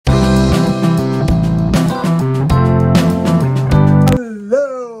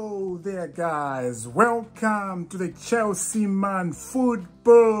guys, welcome to the Chelsea Man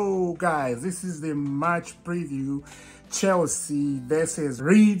Football. Guys, this is the match preview. Chelsea versus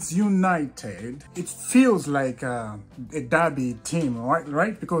Leeds United. It feels like a derby team,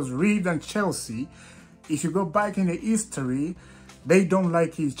 right? Because Leeds and Chelsea, if you go back in the history, they don't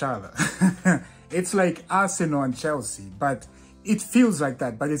like each other. It's like Arsenal and Chelsea, but it feels like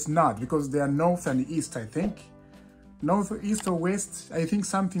that, but it's not, because they are north and east, I think. North, east, or west, I think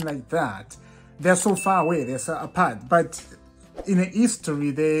something like that. They're so far away, they're so apart, but in the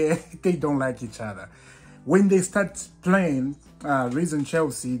history, they don't like each other. When they start playing Leeds and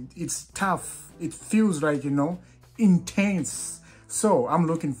Chelsea, it's tough. It feels like, intense. So I'm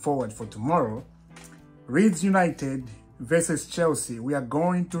looking forward for tomorrow. Leeds United versus Chelsea. We are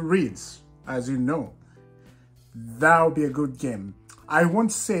going to Leeds, as you know. That'll be a good game. I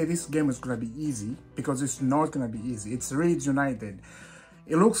won't say this game is going to be easy, because it's not going to be easy. It's Leeds United.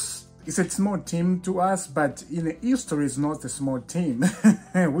 It's a small team to us, but in the history, it's not a small team.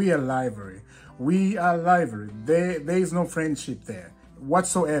 We are lively. We are lively. There is no friendship there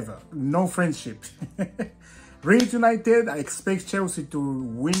whatsoever. No friendship. Leeds United, I expect Chelsea to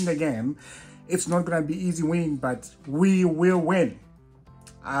win the game. It's not going to be easy win, but we will win.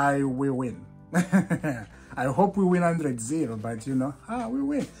 I will win. I hope we win 100-0, but we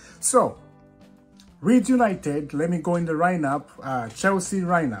win. So, Leeds United, let me go in the lineup, Chelsea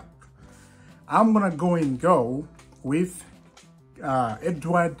lineup. I'm going to go with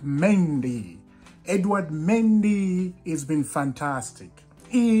Edouard Mendy. Edouard Mendy has been fantastic.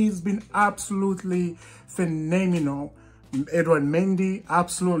 He's been absolutely phenomenal. Edouard Mendy,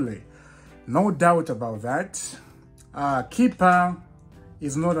 absolutely. No doubt about that. Keeper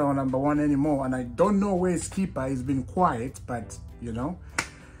is not our number one anymore, and I don't know where his keeper. He's been quiet, but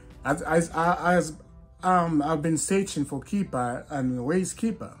as I've been searching for keeper, and where is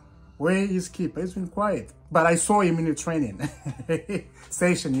keeper? Where is keeper? He's been quiet, but I saw him in the training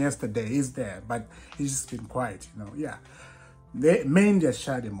session yesterday. He's there, but he's just been quiet. Yeah, Mendy just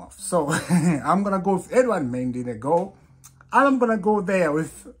shut him off. So I'm gonna go with Edouard Mendy the goal, and I'm gonna go there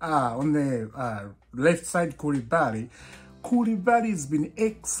with on the left side Koulibaly. Koulibaly has been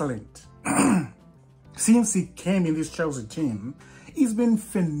excellent. Since he came in this Chelsea team, he's been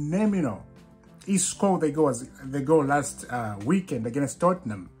phenomenal. He scored the goal last weekend against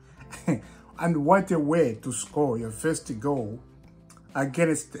Tottenham. And what a way to score your first goal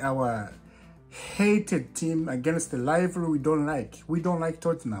against our hated team, against the rival we don't like. We don't like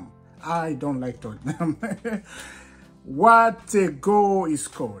Tottenham. I don't like Tottenham. What a goal he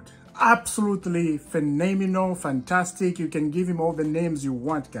scored. Absolutely phenomenal, fantastic. You can give him all the names you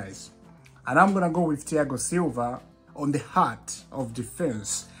want, guys. And I'm going to go with Thiago Silva on the heart of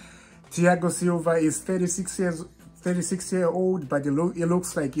defense. Thiago Silva is 36-year-old, but he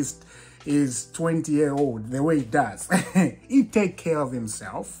looks like he's 20-year-old, the way he does. He takes care of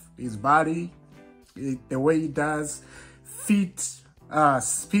himself, his body, the way he does, feet,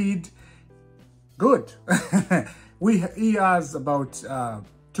 speed, good. He has about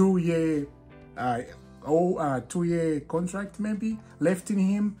 2-year contract maybe left in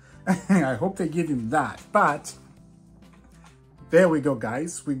him. I hope they give him that. But there we go,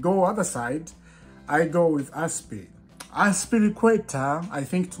 guys. We go other side. I go with I.F.C. Aspilicueta. I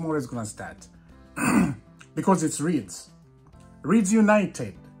think tomorrow is gonna start because it's Leeds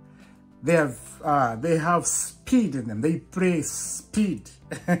United. They have speed in them. They play speed.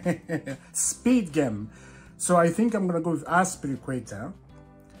 Speed game. So I think I'm gonna go with Aspilicueta.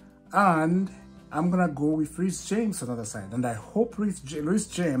 And I'm going to go with Reece James on the other side. And I hope Reece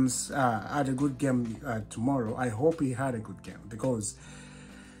James had a good game tomorrow. I hope he had a good game, because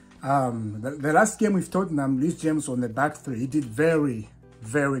the last game with Tottenham, Reece James on the back three, he did very,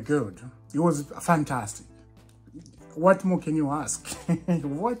 very good. It was fantastic. What more can you ask?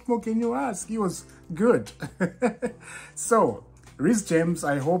 What more can you ask? He was good. So, Reece James,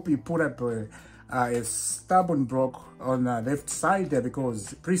 I hope he put up a stubborn block on the left side there,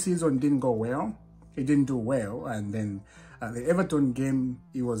 because preseason didn't go well. He didn't do well, and then the Everton game,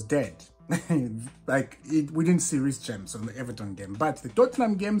 he was dead. We didn't see Reece James on the Everton game, but the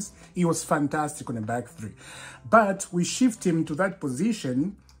Tottenham games, he was fantastic on the back three. But we shift him to that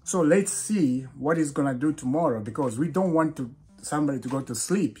position, so let's see what he's gonna do tomorrow, because we don't want somebody to go to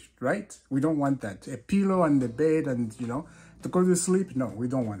sleep, right? We don't want that. A pillow on the bed and to go to sleep. No, we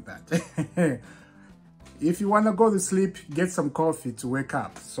don't want that. If you want to go to sleep, get some coffee to wake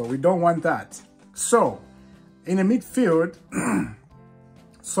up. So we don't want that. So in the midfield,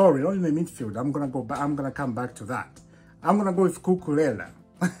 sorry, not in the midfield. I'm gonna go back. I'm gonna come back to that. I'm gonna go with Cucurella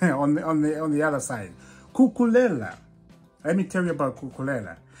on the other side. Cucurella. Let me tell you about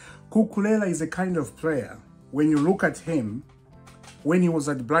Cucurella. Cucurella is a kind of player, when you look at him, when he was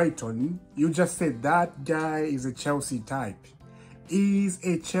at Brighton, you just said that guy is a Chelsea type. He's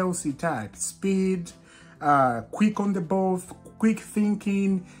a Chelsea type. Speed, quick on the ball, quick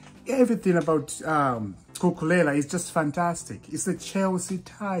thinking, everything about Cucurella is just fantastic. It's a Chelsea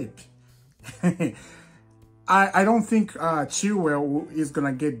type. I don't think Chilwell is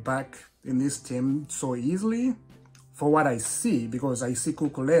going to get back in this team so easily for what I see, because I see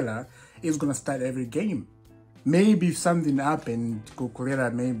Cucurella is going to start every game. Maybe if something happened,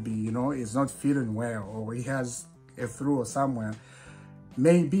 Cucurella maybe, you know, is not feeling well, or he has a flu or somewhere.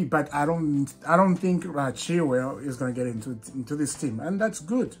 Maybe, but I don't think Chilwell is going to get into this team. And that's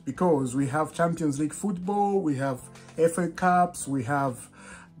good, because we have Champions League football, we have FA Cups, we have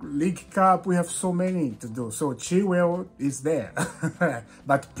League Cup, we have so many to do. So Chilwell is there.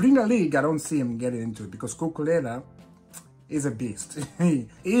 But Premier League, I don't see him getting into it, because Cucurella is a beast. He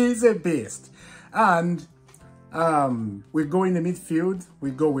is a beast. And we go in the midfield,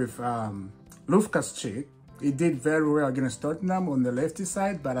 we go with Loftus-Cheek. He did very well against Tottenham on the lefty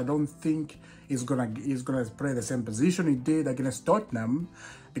side, but I don't think he's gonna play the same position he did against Tottenham,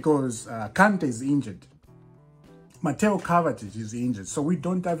 because Kante is injured. Matteo Kovacic is injured, so we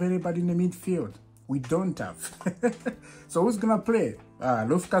don't have anybody in the midfield. We don't have. So who's gonna play?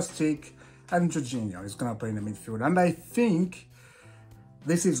 Loftus-Cheek and Jorginho is gonna play in the midfield, and I think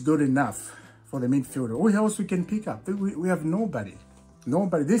this is good enough for the midfielder. Who else we can pick up? We have nobody.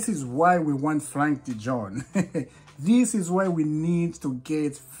 Nobody. This is why we want Frank de Jong. This is why we need to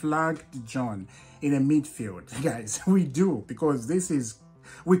get Frank de Jong in a midfield, guys. We do, because this is,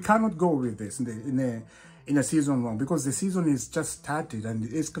 we cannot go with this in a season long, because the season is just started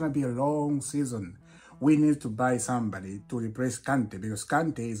and it's gonna be a long season. We need to buy somebody to replace Kante, because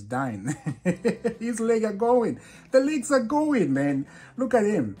Kante is dying. His legs are going. The legs are going, man. Look at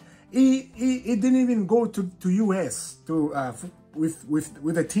him. He didn't even go to US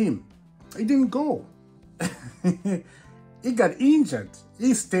with the team. He didn't go. He got injured.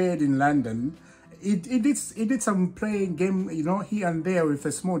 He stayed in London. He did some playing game, you know, here and there with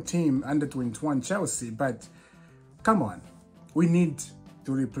a small team under 21 Chelsea. But come on, we need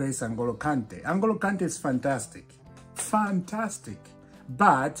to replace N'Golo Kante. N'Golo Kante is fantastic, fantastic.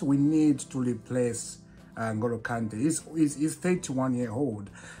 But we need to replace N'Golo Kante. He's 31-year-old.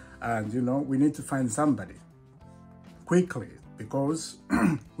 And, you know, we need to find somebody quickly, because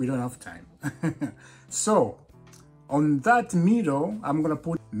we don't have time. So, on that middle, I'm going to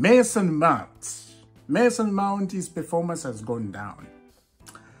put Mason Mount. Mason Mount, his performance has gone down.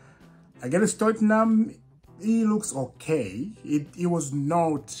 Against Tottenham, he looks okay. It was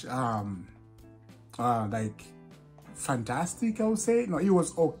not, like, fantastic, I would say. No, it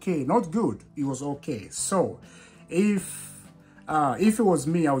was okay. Not good. It was okay. So, if it was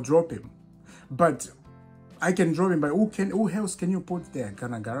me, I would drop him. But I can drop him, but who else can you put there?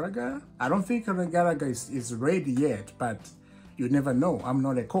 Kanagaraga? I don't think Kanagaraga is ready yet, but you never know. I'm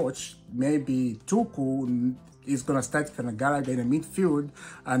not a coach. Maybe Tuku is going to start Kanagaraga in the midfield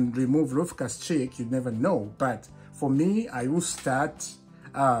and remove Loftus-Cheek. You never know. But for me, I will start,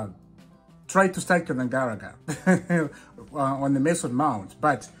 try to start Kanagaraga on the Mason Mount.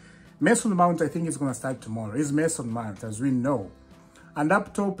 But Mason Mount, I think, is going to start tomorrow. It's Mason Mount, as we know. And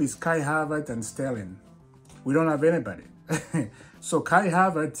up top is Kai Havertz and Sterling. We don't have anybody. So Kai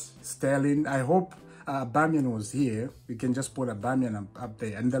Havertz, Sterling, I hope Aubameyang was here. We can just put Aubameyang up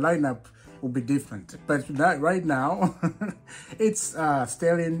there. And the lineup will be different. But right now, it's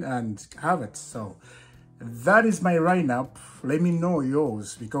Sterling and Havertz. So that is my lineup. Let me know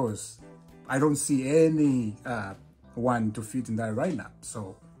yours, because I don't see any one to fit in that lineup.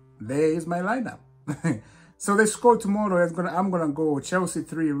 So there is my lineup. So the score tomorrow is I'm gonna go Chelsea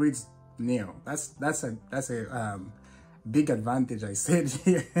 3, Leeds 0. That's a big advantage, I said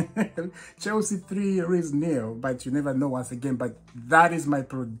here. Chelsea 3, Leeds 0, but you never know once again. But that is my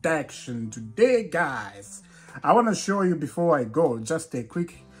prediction today, guys. I want to show you before I go just a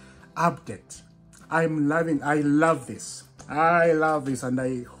quick update. I love this. I love this, and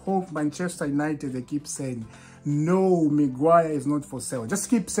I hope Manchester United, they keep saying, no, Maguire is not for sale. Just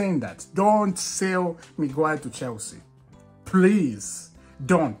keep saying that. Don't sell Maguire to Chelsea. Please,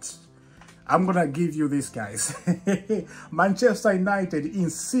 don't. I'm going to give you this, guys. Manchester United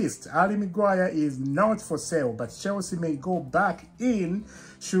insists Ali Maguire is not for sale, but Chelsea may go back in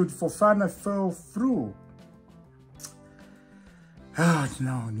should Fofana fall through.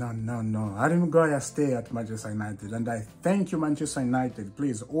 No. Ali Maguire stay at Manchester United. And I thank you, Manchester United.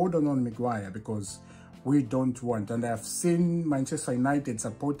 Please, hold on Maguire, because we don't want. And I've seen Manchester United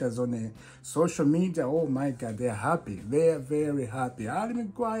supporters on social media. Oh my God, they're happy. They're very happy. Harry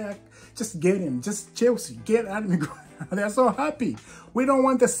Maguire, just get him. Just Chelsea, get Harry Maguire. They're so happy. We don't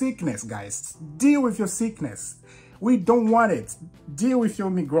want the sickness, guys. Deal with your sickness. We don't want it. Deal with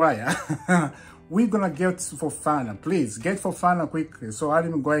your Maguire. We're gonna get Fofana. Please, get Fofana quickly so Harry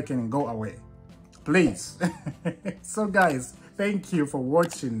Maguire can go away. Please. So guys, thank you for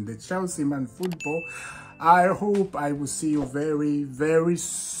watching the Chelsea Man Football. I hope I will see you very, very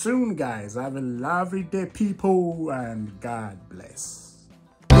soon, guys. Have a lovely day, people, and God bless.